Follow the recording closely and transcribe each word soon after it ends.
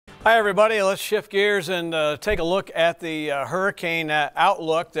Hi everybody, let's shift gears and take a look at the hurricane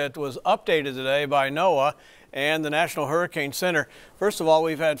outlook that was updated today by NOAA and the National Hurricane Center. First of all,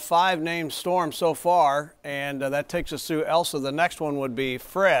 we've had 5 named storms so far, and that takes us through Elsa. The next one would be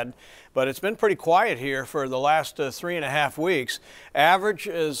Fred, but it's been pretty quiet here for the last 3.5 weeks. Average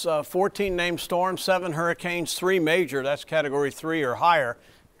is 14 named storms, 7 hurricanes, 3 major, that's category 3 or higher,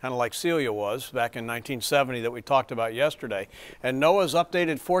 kind of like Celia was back in 1970 that we talked about yesterday. And NOAA's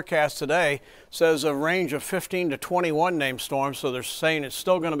updated forecast today says a range of 15 to 21 named storms, so they're saying it's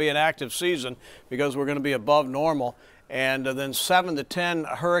still going to be an active season because we're going to be above normal. And then 7 to 10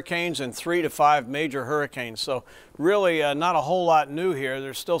 hurricanes and 3 to 5 major hurricanes. So really not a whole lot new here.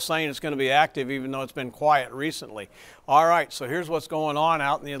 They're still saying it's going to be active even though it's been quiet recently. All right, so here's what's going on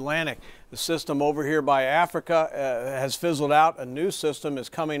out in the Atlantic. The system over here by Africa has fizzled out. A new system is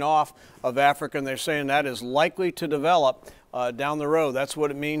coming off of Africa, and they're saying that is likely to develop down the road. That's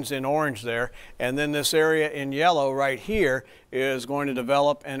what it means in orange there. And then this area in yellow right here is going to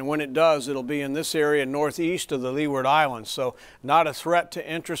develop, and when it does, it'll be in this area northeast of the Leeward Islands. So not a threat to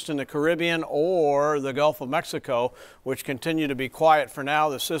interest in the Caribbean or the Gulf of Mexico, which continue to be quiet for now.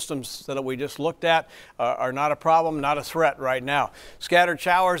 The systems that we just looked at are not a problem, not a threat right now. Scattered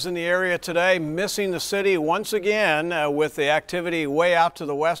showers in the area today, missing the city once again with the activity way out to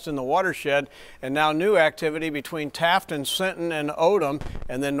the west in the watershed, and now new activity between Taft and Sinton and Odom,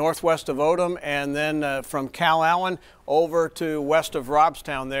 and then northwest of Odom, and then from Calallen over to west of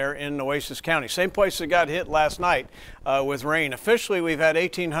Robstown there in Nueces County. Same place that got hit last night with rain. Officially, we've had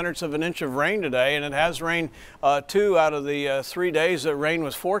 1/1800ths of an inch of rain today, and it has rained 2 out of the 3 days that rain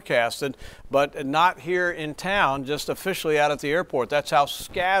was forecasted, but not here in town, just officially out at the airport. That's how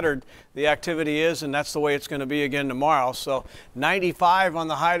scattered the activity is, and that's the way it's going to be again tomorrow. So 95 on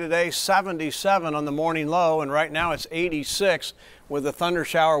the high today, 77 on the morning low, and right now it's 86 with a thunder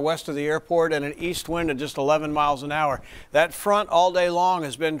shower west of the airport and an east wind at just 11 miles an hour. That front all day long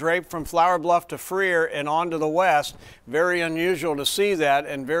has been draped from Flower Bluff to Freer and on to the west. Very unusual to see that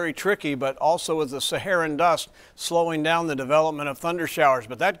and very tricky, but also with the Saharan dust slowing down the development of thunder showers.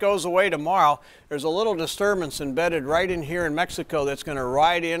 But that goes away tomorrow. There's a little disturbance embedded right in here in Mexico that's going to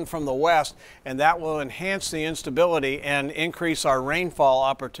ride in from the west, and that will enhance the instability and increase our rainfall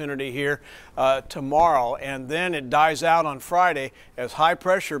opportunity here tomorrow. And then it dies out on Friday as high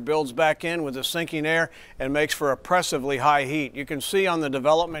pressure builds back in with the sinking air and makes for oppressively high heat. You can see on the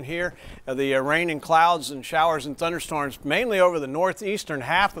development here the rain and clouds and showers and thunderstorms mainly over the northeastern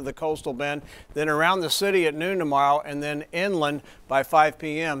half of the coastal bend, then around the city at noon tomorrow, and then inland by 5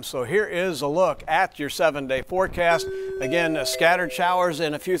 p.m. So here is a look at your 7-day forecast. Again, scattered showers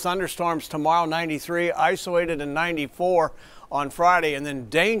and a few thunderstorms tomorrow, 93, isolated and 94 on Friday, and then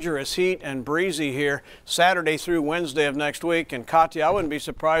dangerous heat and breezy here Saturday through Wednesday of next week. And Katya, I wouldn't be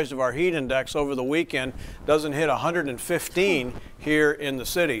surprised if our heat index over the weekend doesn't hit 115 here in the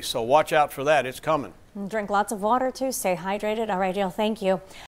city. So watch out for that. It's coming. Drink lots of water too. Stay hydrated. All right, Jill, thank you.